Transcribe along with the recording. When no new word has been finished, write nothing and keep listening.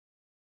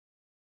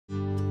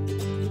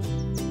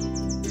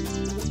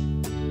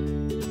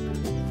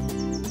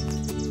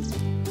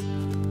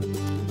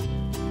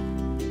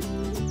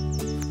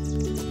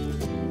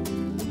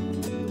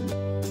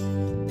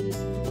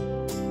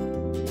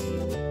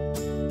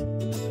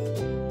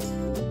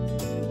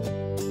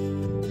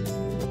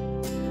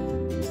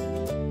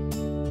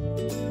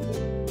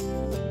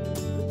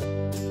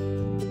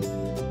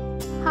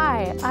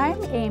Hi,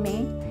 I'm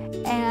Amy,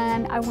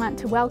 and I want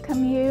to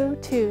welcome you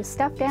to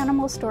Stuffed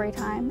Animal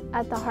Storytime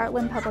at the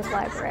Heartland Public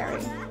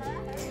Library.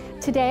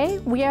 Today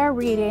we are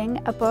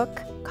reading a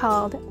book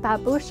called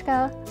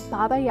Babushka,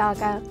 Baba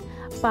Yaga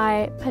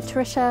by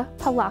Patricia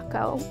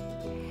Polacco,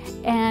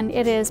 and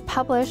it is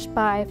published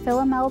by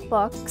Philomel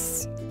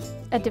Books,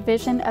 a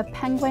division of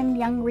Penguin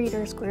Young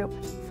Readers Group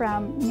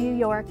from New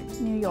York,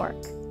 New York.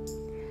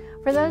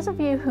 For those of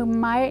you who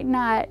might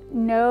not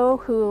know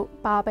who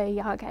Baba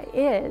Yaga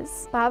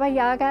is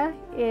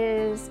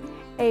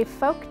a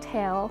folk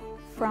tale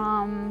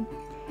from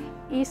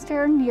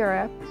Eastern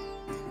Europe,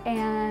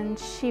 and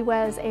she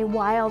was a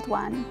wild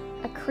one,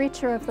 a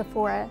creature of the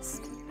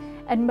forest,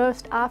 and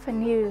most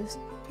often used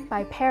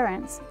by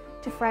parents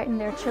to frighten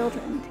their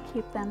children to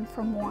keep them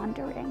from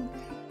wandering.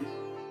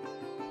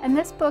 And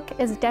this book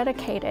is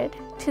dedicated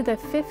to the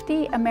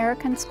 50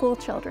 American school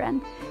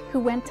children who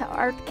went to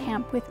art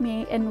camp with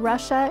me in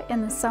Russia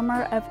in the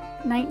summer of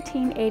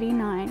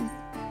 1989.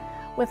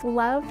 With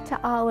love to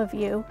all of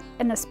you,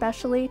 and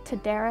especially to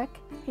Derek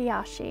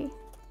Hiyashi.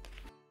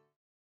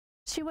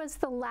 She was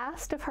the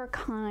last of her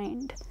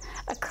kind,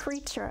 a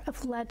creature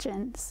of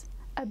legends,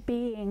 a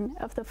being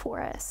of the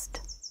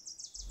forest.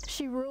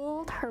 She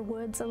ruled her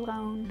woods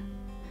alone.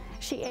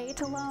 She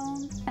ate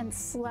alone and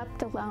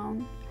slept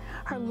alone.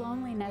 Her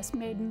loneliness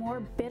made more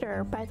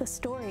bitter by the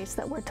stories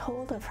that were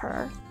told of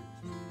her.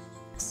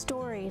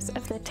 Stories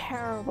of the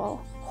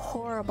terrible,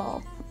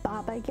 horrible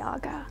Baba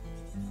Yaga.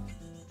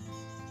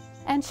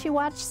 And she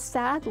watched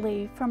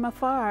sadly from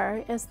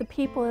afar as the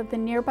people of the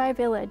nearby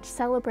village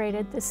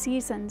celebrated the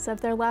seasons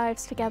of their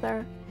lives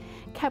together,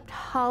 kept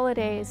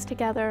holidays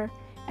together,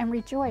 and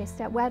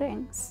rejoiced at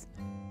weddings.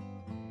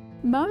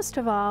 Most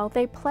of all,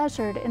 they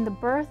pleasured in the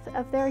birth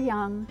of their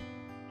young.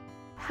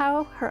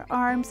 How her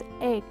arms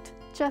ached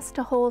just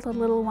to hold a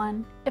little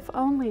one, if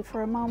only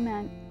for a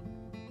moment.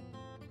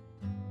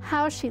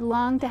 How she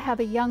longed to have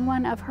a young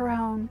one of her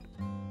own,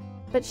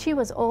 but she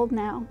was old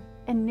now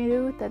and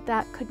knew that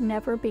that could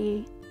never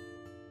be.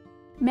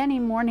 Many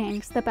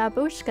mornings the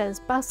babushkas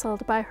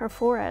bustled by her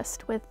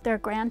forest with their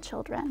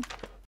grandchildren.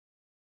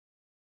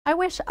 "I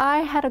wish I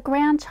had a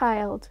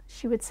grandchild,"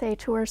 she would say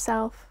to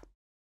herself.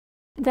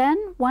 Then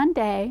one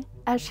day,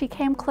 as she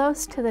came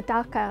close to the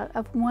dacha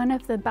of one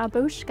of the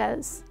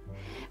babushkas,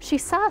 she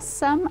saw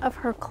some of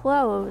her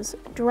clothes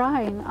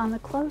drying on the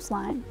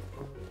clothesline.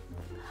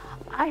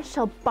 "I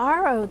shall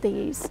borrow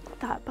these,"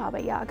 thought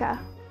Baba Yaga.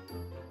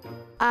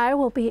 "I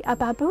will be a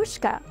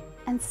babushka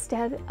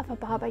instead of a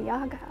Baba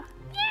Yaga."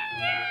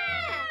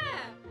 Yeah!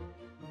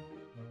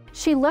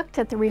 She looked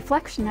at the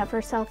reflection of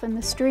herself in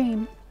the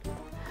stream.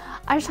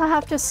 "I shall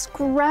have to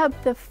scrub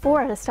the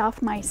forest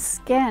off my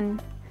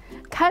skin,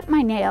 cut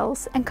my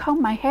nails, and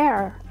comb my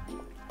hair.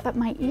 But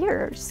my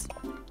ears,"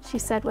 she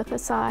said with a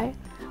sigh.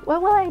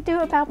 "What will I do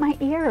about my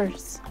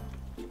ears?"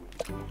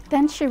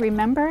 Then she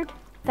remembered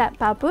that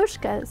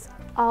babushkas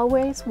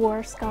always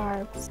wore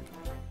scarves.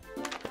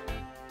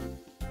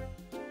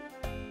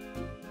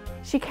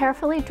 She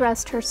carefully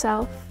dressed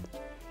herself.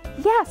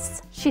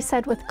 "Yes," she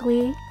said with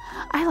glee,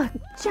 "I look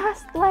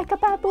just like a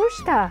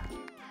babushka."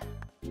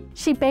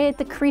 She bade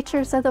the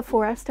creatures of the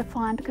forest a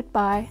fond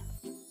goodbye.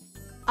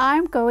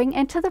 "I'm going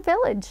into the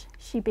village,"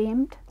 she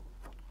beamed.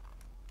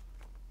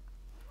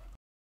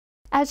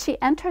 As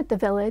she entered the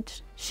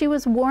village, she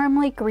was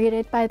warmly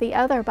greeted by the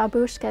other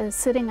babushkas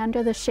sitting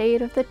under the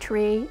shade of the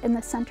tree in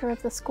the center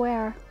of the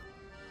square.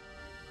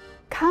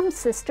 "Come,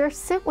 sister,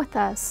 sit with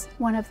us,"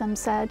 one of them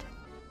said.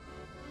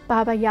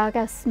 Baba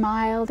Yaga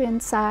smiled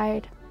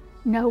inside.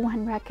 No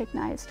one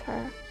recognized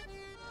her.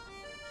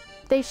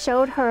 They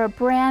showed her a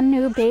brand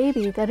new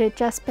baby that had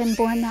just been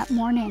born that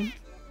morning.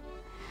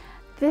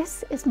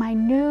 "This is my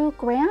new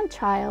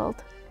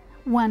grandchild,"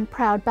 one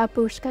proud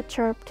babushka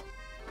chirped.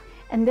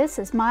 "And this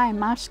is my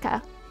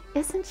Mashka.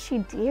 Isn't she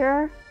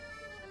dear?"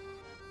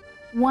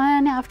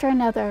 One after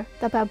another,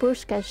 the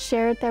babushkas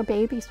shared their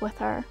babies with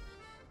her.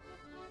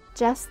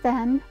 Just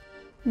then,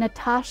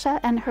 Natasha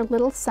and her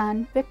little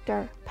son,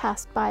 Victor,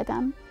 passed by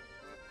them.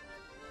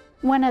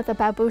 One of the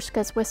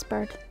babushkas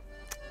whispered,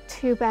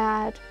 "Too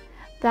bad.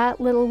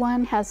 That little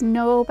one has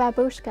no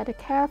babushka to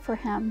care for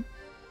him."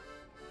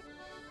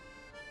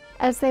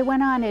 As they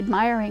went on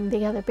admiring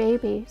the other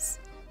babies,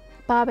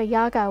 Baba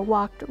Yaga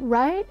walked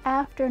right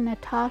after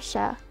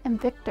Natasha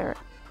and Victor.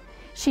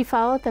 She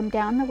followed them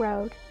down the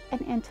road and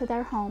into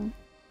their home.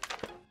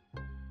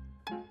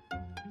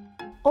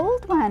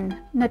 "Old one,"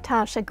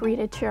 Natasha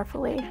greeted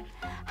cheerfully.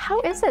 "How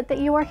is it that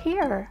you are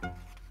here?"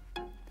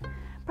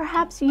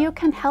 "Perhaps you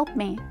can help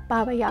me,"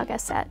 Baba Yaga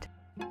said.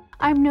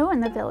 "I'm new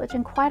in the village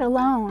and quite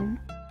alone.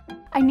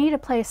 I need a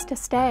place to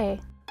stay.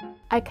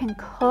 I can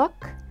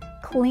cook,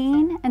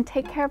 clean and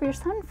take care of your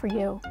son for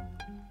you."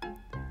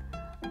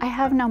 "I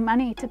have no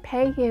money to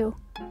pay you,"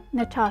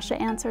 Natasha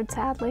answered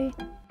sadly.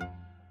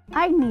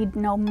 "I need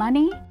no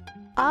money.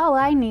 All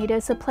I need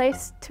is a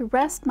place to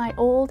rest my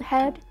old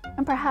head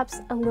and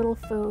perhaps a little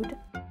food."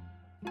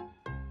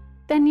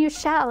 "Then you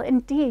shall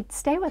indeed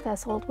stay with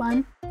us, old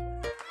one.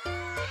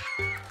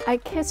 I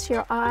kiss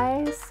your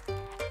eyes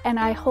and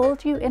I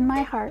hold you in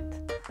my heart,"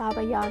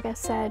 Baba Yaga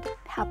said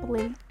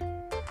happily.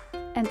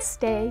 And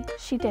stay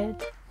she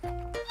did.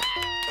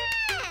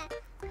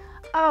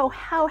 Oh,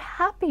 how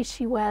happy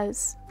she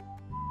was!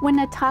 When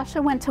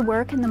Natasha went to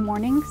work in the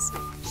mornings,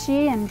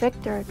 she and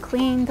Victor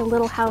cleaned the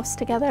little house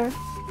together.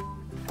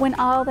 When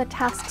all the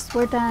tasks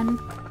were done,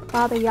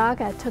 Baba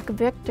Yaga took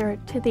Victor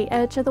to the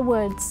edge of the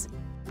woods.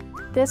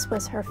 This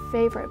was her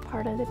favorite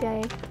part of the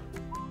day.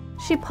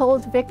 She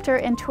pulled Victor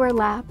into her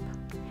lap.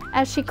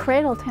 As she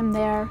cradled him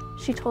there,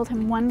 she told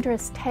him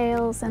wondrous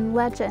tales and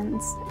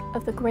legends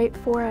of the great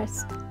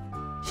forest.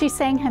 She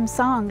sang him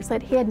songs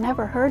that he had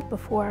never heard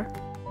before.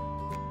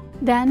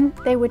 Then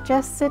they would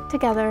just sit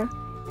together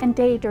and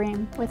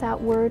daydream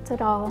without words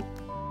at all.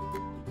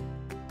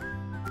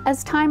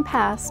 As time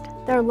passed,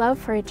 their love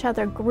for each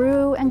other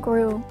grew and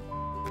grew.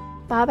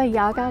 Baba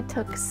Yaga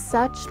took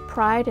such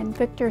pride in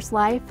Victor's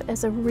life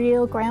as a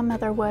real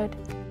grandmother would.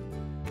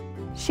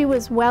 She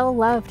was well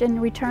loved in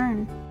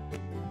return,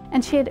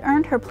 and she had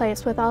earned her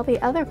place with all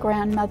the other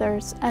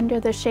grandmothers under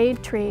the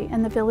shade tree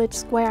in the village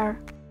square.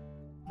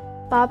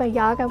 Baba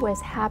Yaga was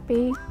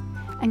happy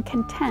and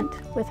content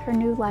with her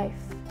new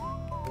life.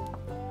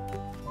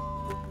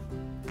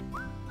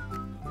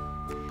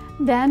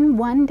 Then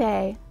one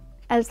day,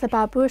 as the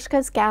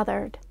babushkas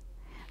gathered,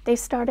 they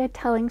started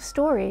telling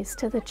stories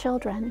to the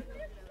children.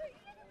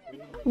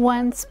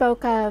 One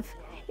spoke of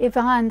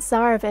Ivan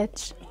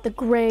Tsarevich, the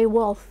gray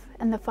wolf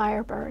and the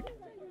firebird.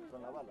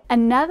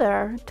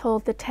 Another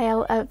told the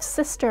tale of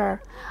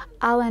sister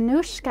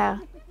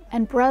Alanushka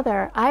and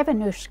brother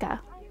Ivanushka.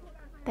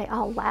 They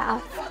all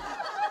laughed.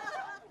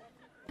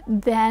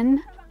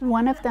 Then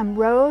one of them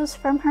rose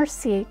from her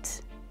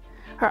seat.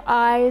 Her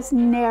eyes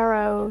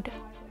narrowed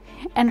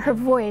and her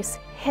voice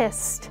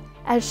hissed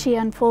as she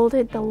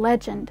unfolded the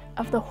legend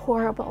of the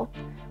horrible,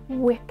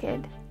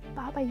 wicked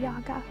Baba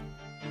Yaga.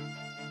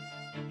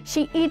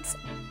 "She eats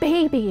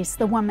babies,"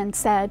 the woman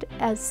said,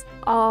 as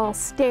all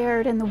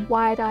stared in the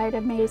wide-eyed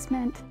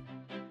amazement.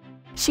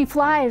 "She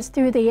flies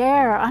through the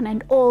air on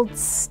an old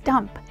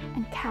stump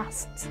and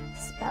casts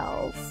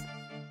spells.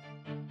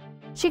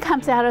 She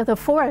comes out of the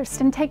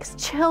forest and takes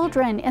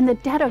children in the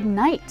dead of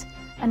night,"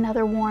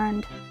 another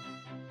warned.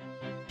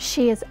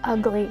 "She is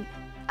ugly,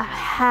 a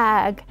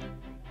hag,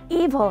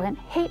 evil and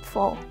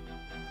hateful,"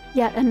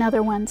 yet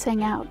another one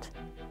sang out.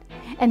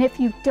 "And if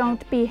you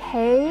don't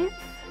behave,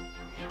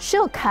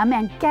 she'll come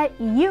and get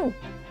you,"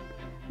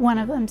 one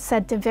of them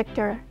said to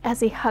Victor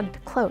as he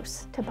hugged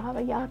close to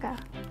Baba Yaga.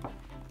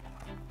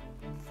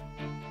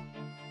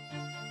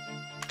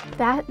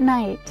 That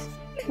night,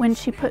 when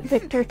she put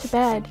Victor to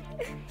bed,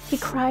 he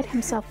cried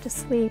himself to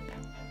sleep.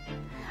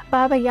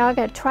 Baba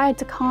Yaga tried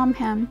to calm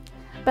him,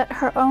 but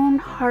her own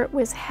heart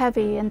was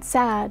heavy and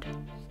sad.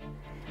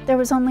 There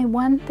was only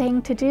one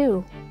thing to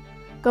do: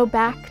 go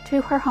back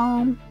to her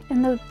home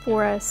in the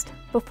forest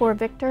before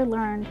Victor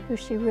learned who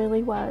she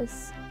really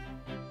was.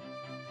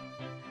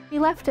 She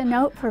left a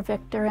note for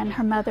Victor and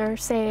her mother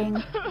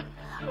saying,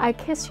 "I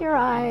kiss your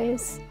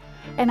eyes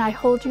and I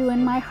hold you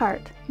in my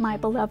heart, my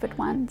beloved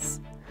ones.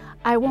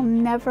 I will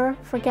never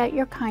forget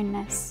your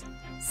kindness.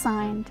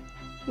 Signed,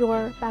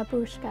 your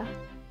Babushka."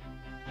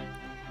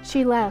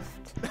 She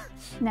left,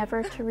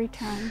 never to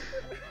return.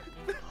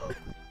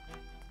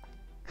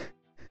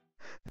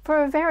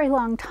 For a very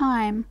long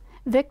time,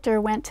 Victor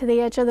went to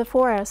the edge of the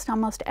forest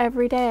almost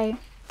every day.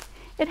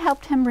 It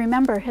helped him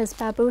remember his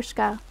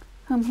Babushka,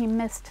 whom he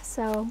missed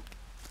so.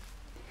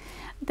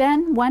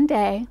 Then one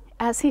day,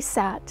 as he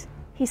sat,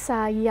 he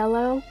saw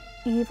yellow,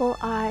 evil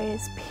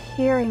eyes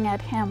peering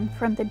at him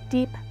from the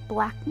deep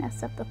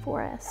blackness of the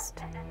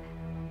forest.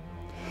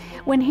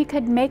 When he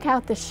could make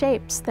out the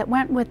shapes that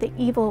went with the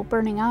evil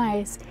burning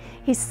eyes,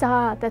 he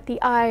saw that the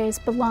eyes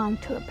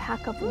belonged to a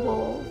pack of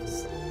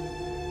wolves.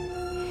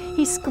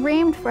 He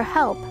screamed for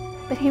help,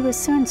 but he was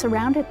soon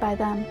surrounded by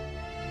them.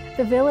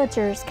 The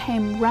villagers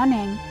came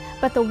running,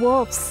 but the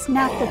wolves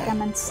snapped at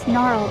them and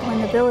snarled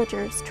when the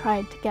villagers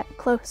tried to get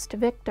close to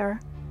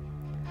Victor.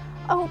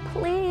 "Oh,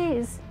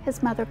 please,"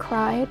 his mother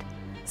cried.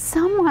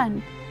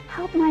 "Someone,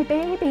 help my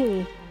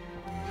baby."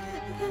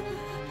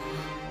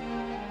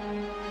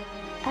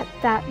 At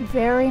that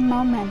very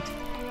moment,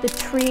 the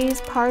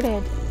trees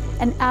parted,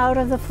 and out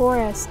of the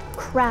forest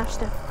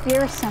crashed a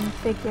fearsome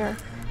figure,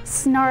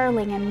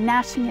 snarling and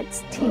gnashing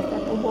its teeth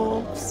at the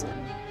wolves.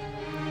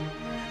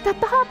 "The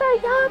Baba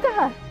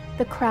Yaga!"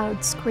 the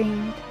crowd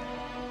screamed.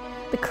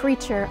 The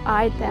creature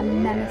eyed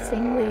them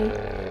menacingly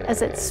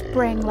as it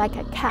sprang like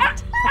a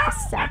cat at the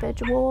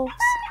savage wolves.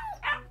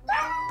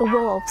 The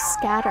wolves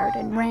scattered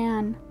and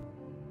ran.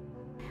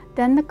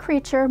 Then the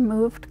creature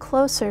moved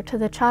closer to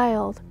the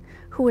child,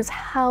 who was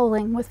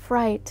howling with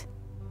fright.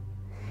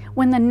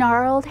 When the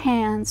gnarled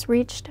hands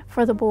reached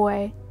for the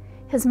boy,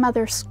 his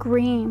mother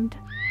screamed.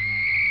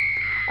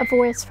 A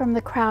voice from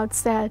the crowd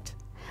said,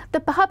 "The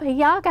Baba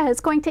Yaga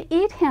is going to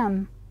eat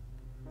him."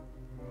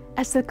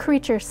 As the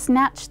creature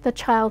snatched the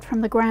child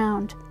from the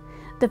ground,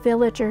 the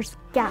villagers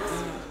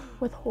gasped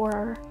with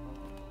horror.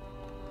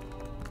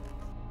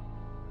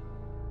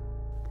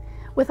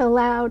 With a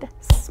loud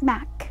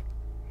smack,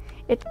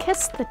 it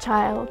kissed the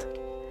child,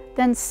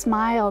 then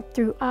smiled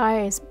through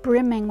eyes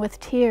brimming with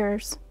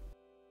tears.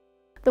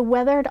 The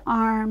weathered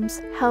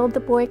arms held the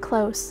boy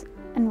close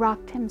and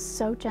rocked him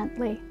so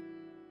gently.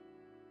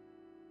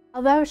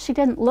 Although she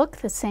didn't look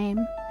the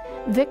same,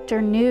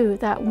 Victor knew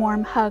that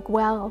warm hug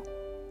well.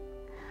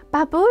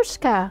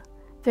 "Babushka!"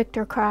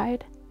 Victor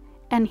cried,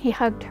 and he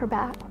hugged her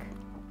back.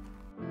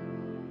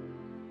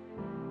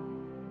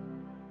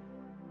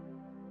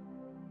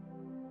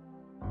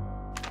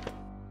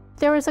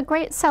 There was a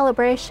great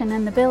celebration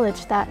in the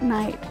village that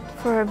night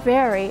for a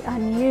very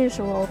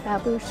unusual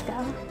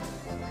Babushka.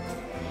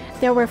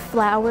 There were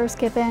flowers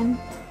given,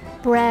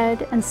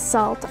 bread and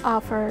salt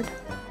offered,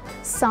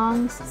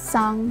 songs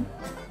sung,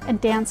 and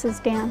dances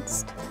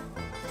danced.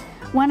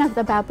 One of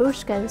the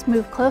Babushkas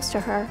moved close to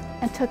her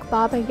and took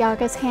Baba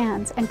Yaga's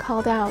hands and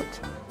called out,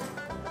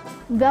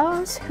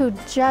 "Those who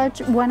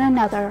judge one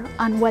another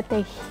on what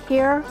they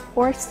hear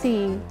or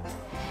see,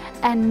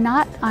 and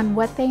not on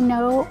what they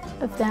know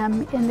of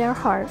them in their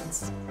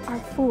hearts, are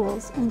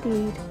fools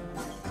indeed."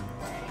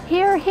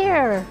 "Hear,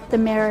 hear!" the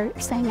mayor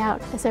sang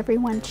out as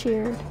everyone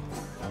cheered.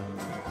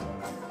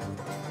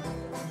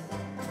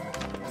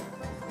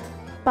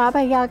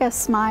 Baba Yaga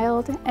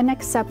smiled and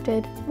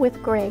accepted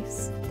with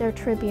grace their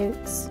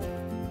tributes.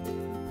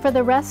 For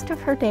the rest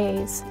of her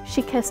days,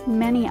 she kissed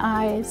many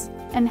eyes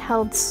and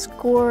held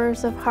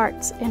scores of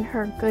hearts in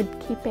her good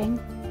keeping.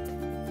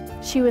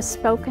 She was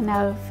spoken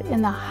of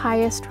in the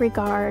highest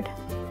regard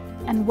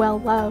and well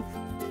loved.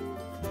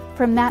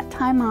 From that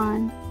time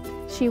on,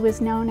 she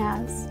was known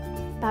as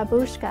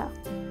Babushka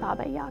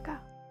Baba Yaga.